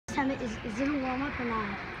time is it a warm up or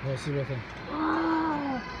not? No, it's the real thing.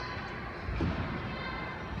 Oh.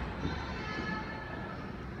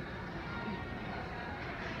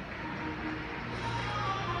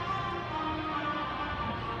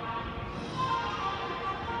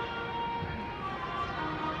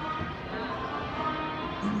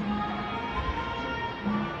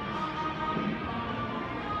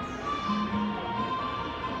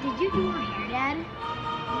 Did you do her hair, Dad?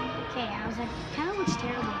 Okay, I was like, kind of looks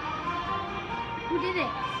terrible. Who did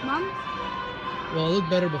it? Mom? Well, it looked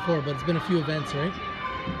better before, but it's been a few events, right?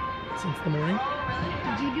 Since the morning.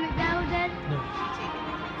 Did you do it now, Dad? No.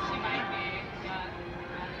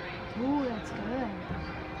 Ooh, that's good.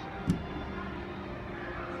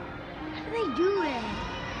 How do they do it?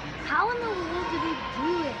 How in the world do they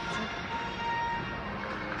do it?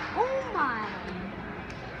 Oh my!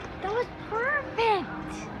 That was perfect!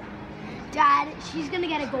 Dad, she's gonna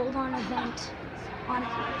get a gold on event.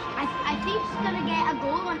 I think she's gonna get a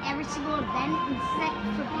gold on every single event except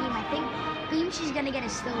for Beam. I think Beam she's gonna get a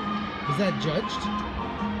silver. Is that judged?